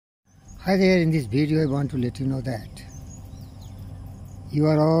Hi there, in this video I want to let you know that we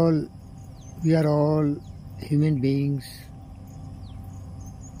are all human beings,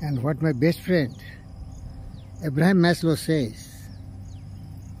 and what my best friend Abraham Maslow says,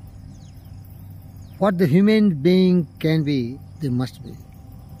 what the human being can be, they must be.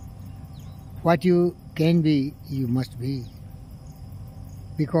 What you can be, you must be.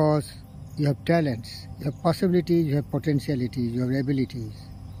 Because you have talents, you have possibilities, you have potentialities, you have abilities.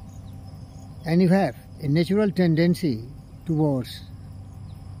 And you have a natural tendency towards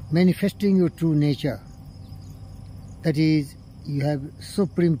manifesting your true nature. That is, you have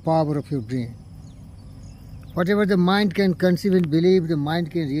supreme power of your brain. Whatever the mind can conceive and believe, the mind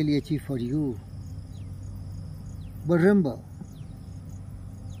can really achieve for you. But remember,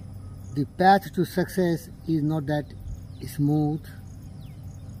 the path to success is not that smooth.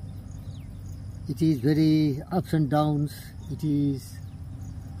 It is very ups and downs. It is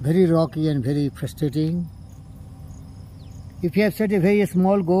very rocky and very frustrating. If you have set a very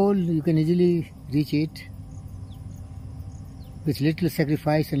small goal, you can easily reach it with little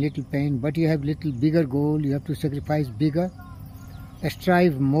sacrifice and little pain. But you have little bigger goal, you have to sacrifice bigger,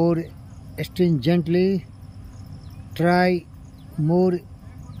 strive more stringently, try more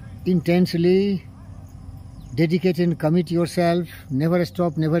intensely, dedicate and commit yourself, never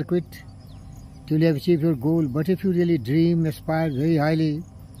stop, never quit till you have achieved your goal. But if you really dream, aspire very highly,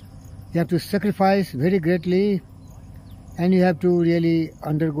 you have to sacrifice very greatly, and you have to really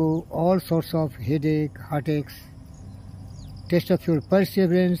undergo all sorts of headache, heartaches, test of your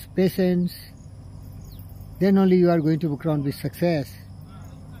perseverance, patience. Then only you are going to be crowned with success.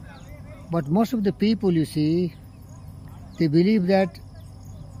 But most of the people, you see, they believe that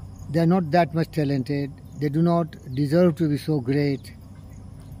they are not that much talented. They do not deserve to be so great.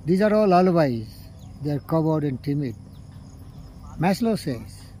 These are all alibis. They are coward and timid. Maslow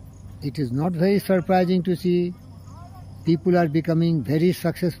says, it is not very surprising to see people are becoming very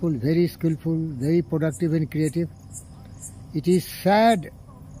successful, very skillful, very productive and creative. It is sad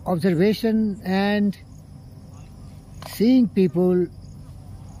observation and seeing people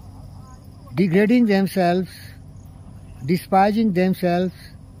degrading themselves, despising themselves,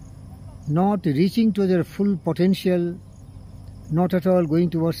 not reaching to their full potential, not at all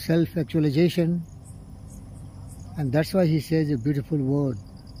going towards self-actualization. And that's why he says a beautiful word.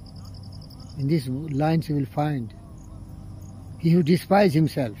 In these lines you will find, he who despises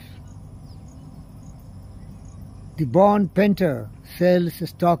himself. The born painter sells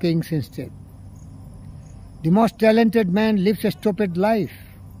stockings instead. The most talented man lives a stupid life.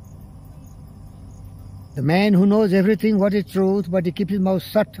 The man who knows everything what is truth, but he keeps his mouth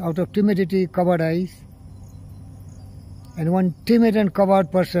shut out of timidity, coward eyes. And one timid and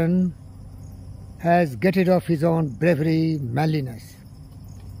coward person has get rid of his own bravery, manliness,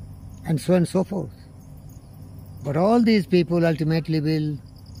 and so on and so forth. But all these people ultimately will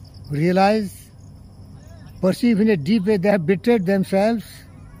realize, perceive in a deep way, they have betrayed themselves.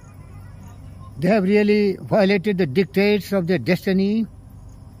 They have really violated the dictates of their destiny,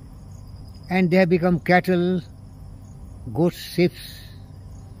 and they have become cattle, goats, sheep,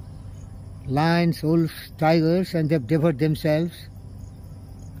 lions, wolves, tigers, and they have devoured themselves.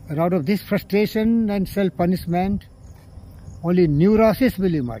 And out of this frustration and self-punishment, only neurosis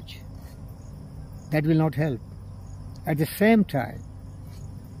will emerge. That will not help. At the same time,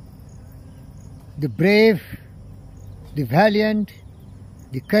 the brave, the valiant,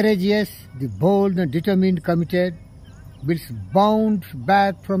 the courageous, the bold and determined committed will bound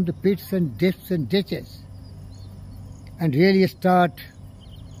back from the pits and depths and ditches and really starting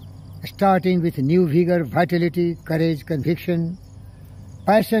with new vigor, vitality, courage, conviction,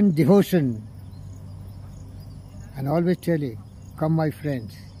 passion, devotion. And always telling, come my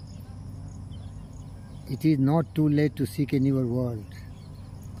friends, it is not too late to seek a newer world.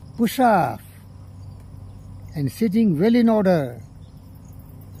 Push off and sitting well in order,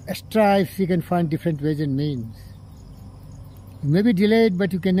 strive, seek and find different ways and means. You may be delayed,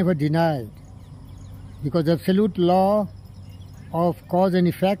 but you can never deny it, because the absolute law of cause and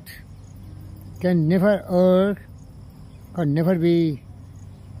effect can never err, can never be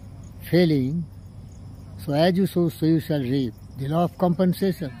failing. So as you sow, so you shall reap. The law of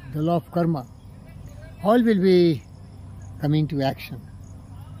compensation, the law of karma, all will be coming to action.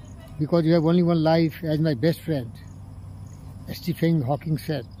 Because you have only one life, as my best friend Stephen Hawking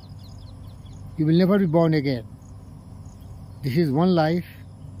said, you will never be born again. This is one life,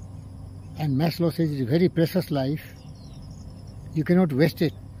 and Maslow says it's a very precious life. You cannot waste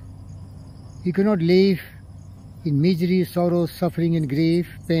it. You cannot live in misery, sorrow, suffering and grief,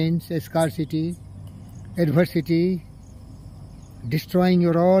 pains, scarcity, adversity, destroying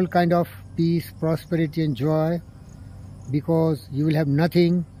your all kind of peace, prosperity and joy, because you will have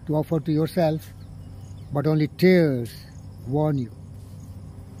nothing to offer to yourself, but only tears warn you.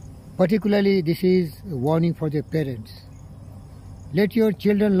 Particularly this is a warning for the parents. Let your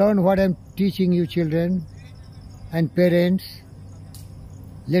children learn what I am teaching you, children, and parents,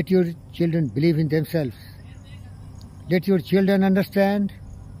 let your children believe in themselves. Let your children understand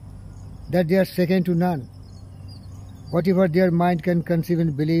that they are second to none. Whatever their mind can conceive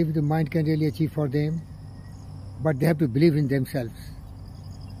and believe, the mind can really achieve for them, but they have to believe in themselves.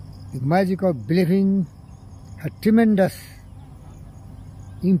 The magic of believing has tremendous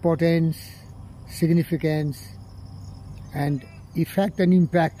importance, significance, and effect and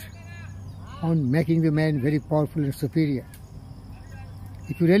impact on making the man very powerful and superior.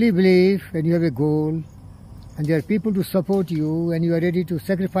 If you really believe and you have a goal, and there are people to support you, and you are ready to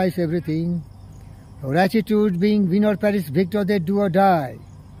sacrifice everything, your attitude being win or perish, victor, they do or die.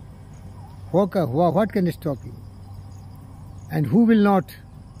 What can stop you? And who will not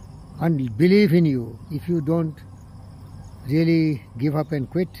believe in you if you don't really give up and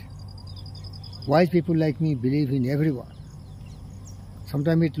quit? Wise people like me believe in everyone.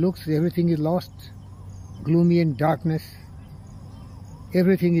 Sometimes it looks everything is lost, gloomy and darkness.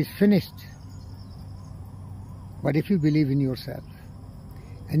 Everything is finished. But if you believe in yourself,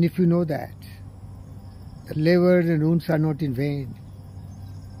 and if you know that the labors and wounds are not in vain,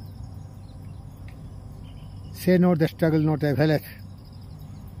 say not the struggle not availeth,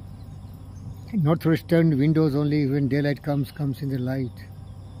 not through stern windows only, when daylight comes in the light.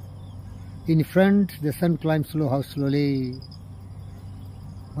 In front the sun climbs how slowly,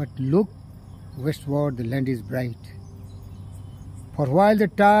 but look westward, the land is bright. For while the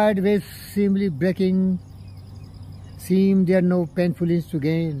tide waves seemly breaking, seem there no painful inch to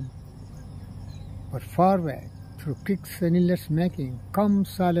gain, but far back, through creeks and inlets making, comes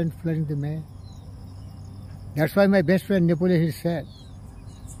silent flooding the main. That's why my best friend Napoleon Hill said,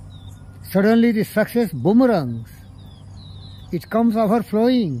 suddenly the success boomerangs, it comes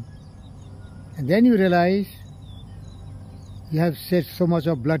overflowing, and then you realize you have shed so much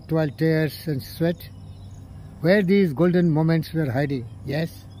of blood, toil, tears and sweat, where these golden moments were hiding.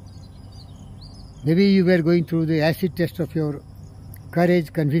 Yes, maybe you were going through the acid test of your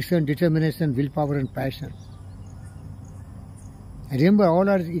courage, conviction, determination, willpower and passion. And remember, all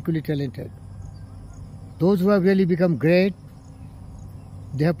are equally talented. Those who have really become great,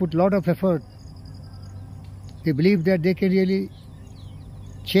 they have put a lot of effort. They believe that they can really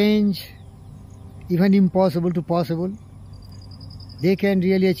change even impossible to possible. They can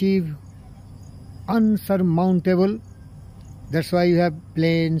really achieve unsurmountable. That's why you have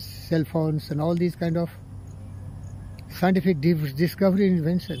planes, cell phones and all these kind of scientific discovery and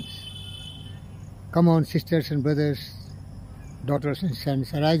inventions. Come on, sisters and brothers, daughters and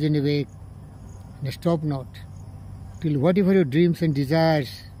sons, arise and awake, and stop not till whatever your dreams and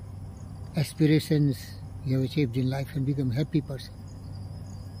desires, aspirations you have achieved in life, and become a happy person.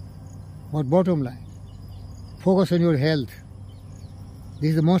 But bottom line, focus on your health. This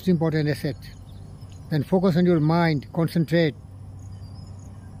is the most important asset. Then focus on your mind, concentrate.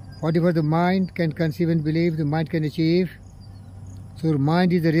 Whatever the mind can conceive and believe, the mind can achieve. So your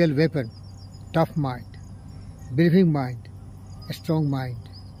mind is the real weapon. Tough mind, believing mind, a strong mind.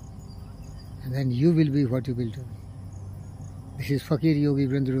 And then you will be what you will do. This is Fakir Yogi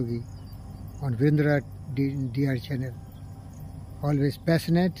Virendra Yogi on Virendra DR channel. Always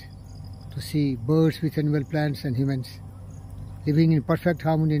passionate to see birds with animal, plants and humans living in perfect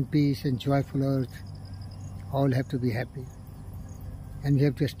harmony and peace and joyful earth. All have to be happy. And we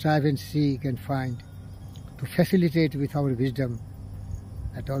have to strive and seek and find to facilitate with our wisdom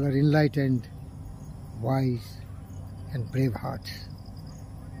that all are enlightened, wise and brave hearts.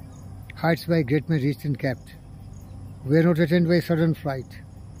 Heights by great men reached and kept, were not attained by sudden flight,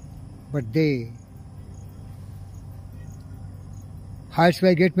 but they. Heights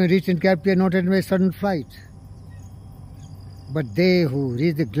by great men reached and kept, were not attained by sudden flight, but they who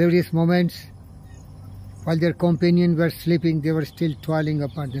reached the glorious moments, while their companions were sleeping, they were still toiling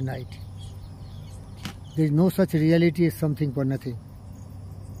upon the night. There is no such reality as something for nothing.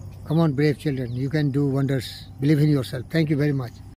 Come on, brave children, you can do wonders. Believe in yourself. Thank you very much.